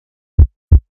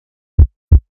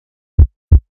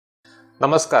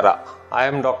Namaskara, I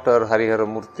am Dr. Harihara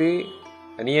Murthy,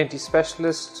 an ENT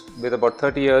specialist with about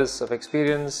 30 years of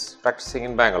experience practicing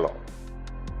in Bangalore.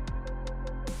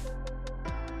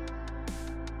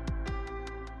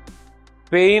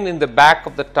 Pain in the back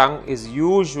of the tongue is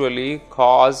usually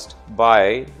caused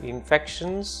by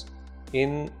infections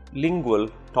in lingual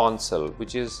tonsil,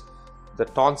 which is the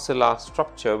tonsillar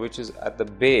structure which is at the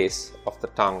base of the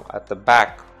tongue, at the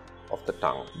back of the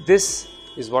tongue. This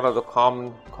is one of the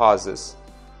common causes.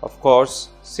 Of course,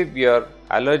 severe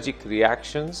allergic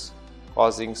reactions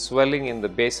causing swelling in the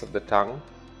base of the tongue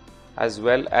as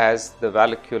well as the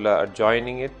vallecula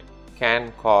adjoining it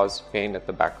can cause pain at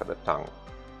the back of the tongue.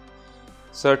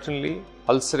 Certainly,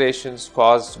 ulcerations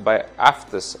caused by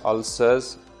Aphthous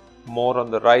ulcers, more on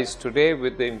the rise today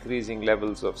with the increasing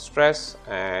levels of stress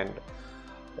and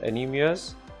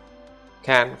anemias,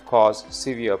 can cause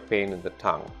severe pain in the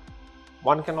tongue.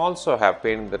 One can also have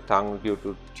pain in the tongue due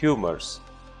to tumours.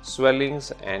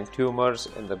 Swellings and tumours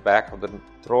in the back of the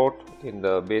throat, in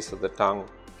the base of the tongue,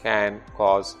 can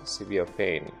cause severe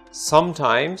pain.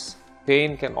 Sometimes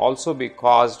pain can also be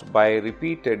caused by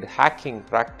repeated hacking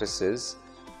practices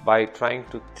by trying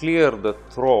to clear the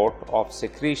throat of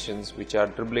secretions which are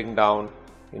dribbling down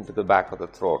into the back of the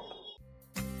throat.